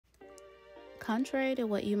Contrary to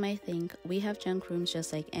what you might think, we have junk rooms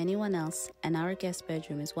just like anyone else, and our guest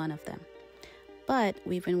bedroom is one of them. But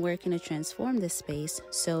we've been working to transform this space,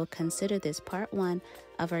 so consider this part 1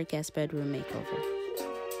 of our guest bedroom makeover.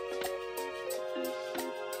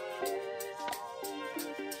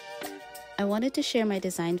 I wanted to share my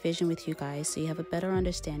design vision with you guys so you have a better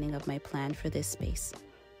understanding of my plan for this space.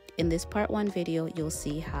 In this part 1 video, you'll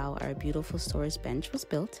see how our beautiful storage bench was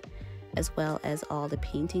built, as well as all the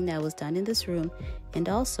painting that was done in this room, and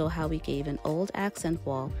also how we gave an old accent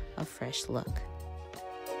wall a fresh look.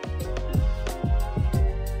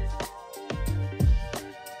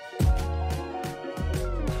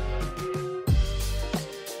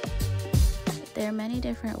 There are many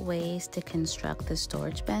different ways to construct the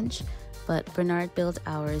storage bench, but Bernard built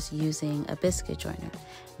ours using a biscuit joiner.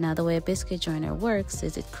 Now, the way a biscuit joiner works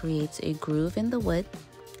is it creates a groove in the wood,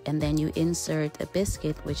 and then you insert a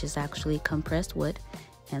biscuit, which is actually compressed wood,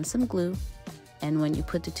 and some glue. And when you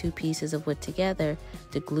put the two pieces of wood together,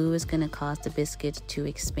 the glue is going to cause the biscuit to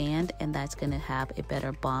expand, and that's going to have a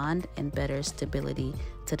better bond and better stability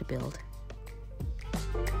to the build.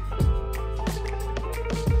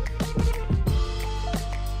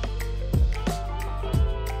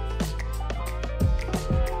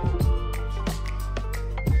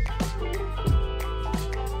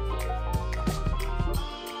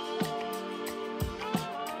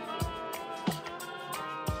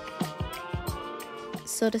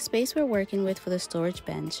 So the space we're working with for the storage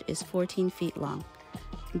bench is 14 feet long.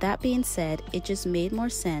 That being said, it just made more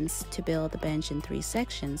sense to build the bench in 3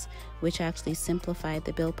 sections, which actually simplified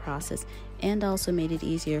the build process and also made it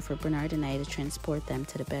easier for Bernard and I to transport them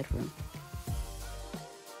to the bedroom.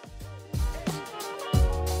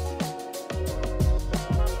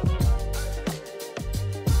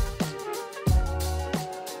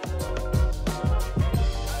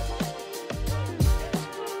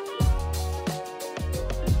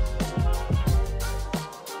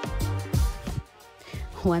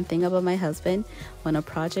 One thing about my husband, when a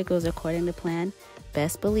project goes according to plan,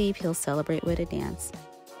 best believe he'll celebrate with a dance.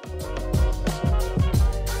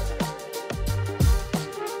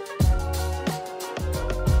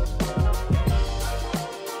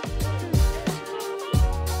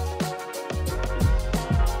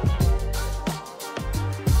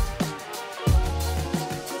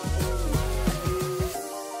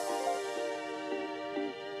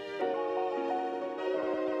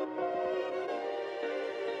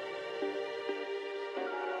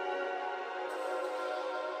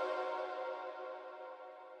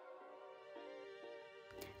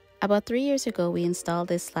 About 3 years ago, we installed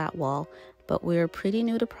this slat wall, but we were pretty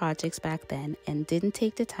new to projects back then and didn't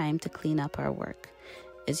take the time to clean up our work.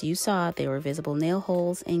 As you saw, there were visible nail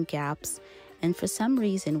holes and gaps, and for some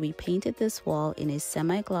reason, we painted this wall in a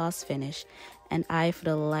semi-gloss finish, and I, for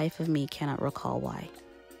the life of me, cannot recall why.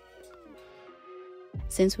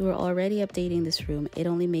 Since we were already updating this room, it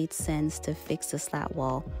only made sense to fix the slat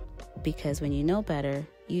wall, because when you know better,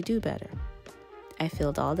 you do better. I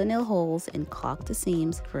filled all the nail holes and caulked the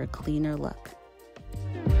seams for a cleaner look.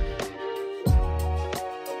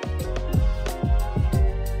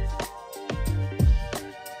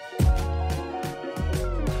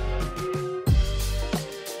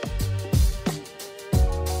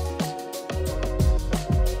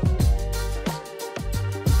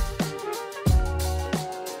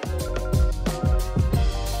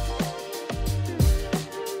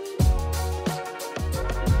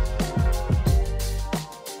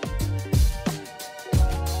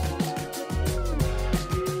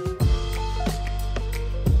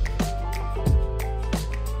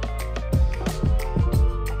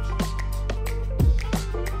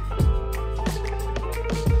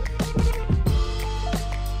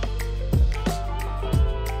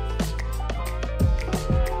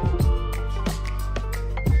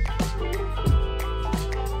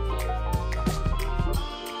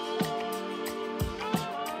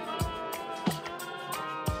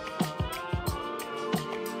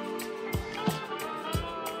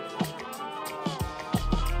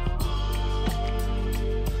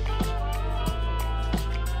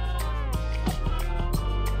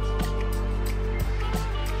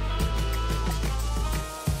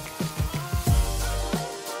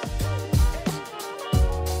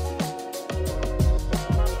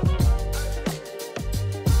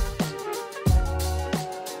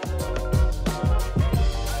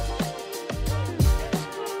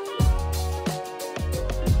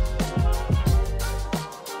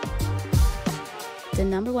 The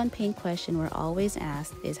number one paint question we're always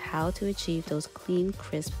asked is how to achieve those clean,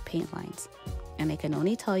 crisp paint lines. And I can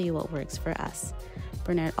only tell you what works for us.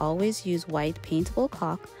 Bernard always used white paintable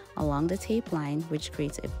caulk along the tape line, which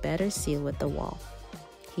creates a better seal with the wall.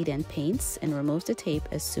 He then paints and removes the tape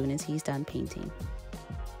as soon as he's done painting.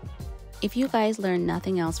 If you guys learn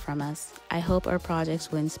nothing else from us, I hope our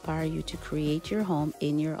projects will inspire you to create your home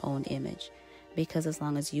in your own image, because as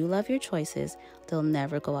long as you love your choices, they'll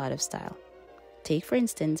never go out of style. Take for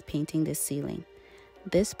instance, painting this ceiling.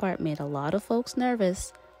 This part made a lot of folks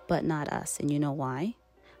nervous, but not us, and you know why?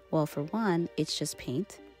 Well, for one, it's just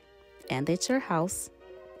paint, and it's your house,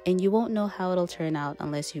 and you won't know how it'll turn out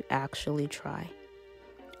unless you actually try.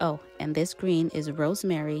 Oh, and this green is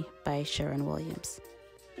Rosemary by Sharon Williams.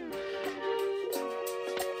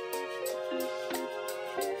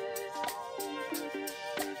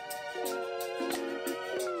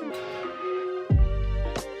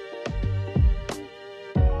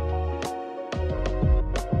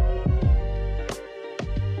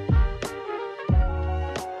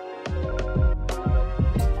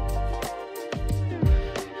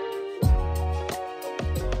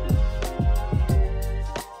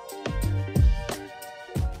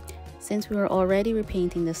 Since we were already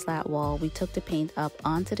repainting the slat wall, we took the paint up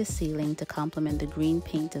onto the ceiling to complement the green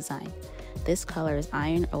paint design. This color is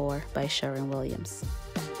Iron Ore by Sharon Williams.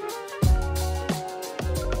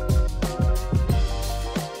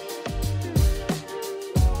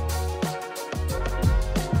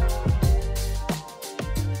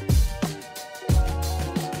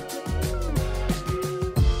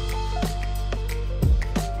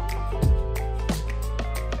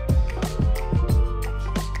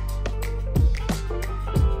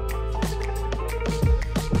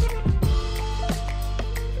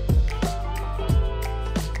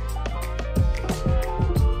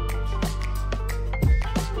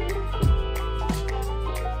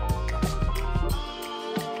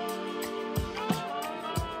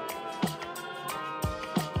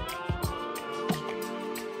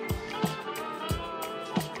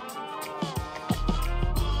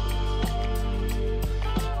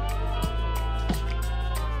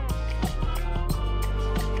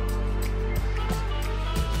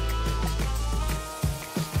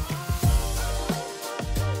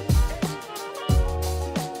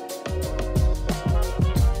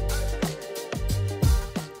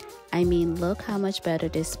 I mean, look how much better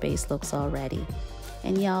this space looks already.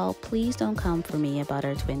 And y'all, please don't come for me about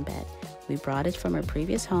our twin bed. We brought it from our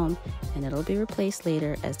previous home, and it'll be replaced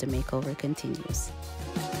later as the makeover continues.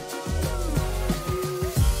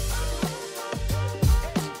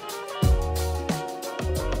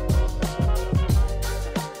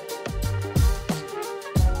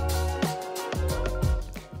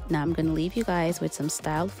 Now I'm going to leave you guys with some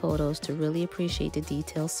styled photos to really appreciate the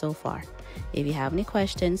details so far. If you have any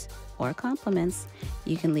questions or compliments,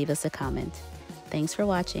 you can leave us a comment. Thanks for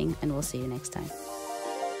watching, and we'll see you next time.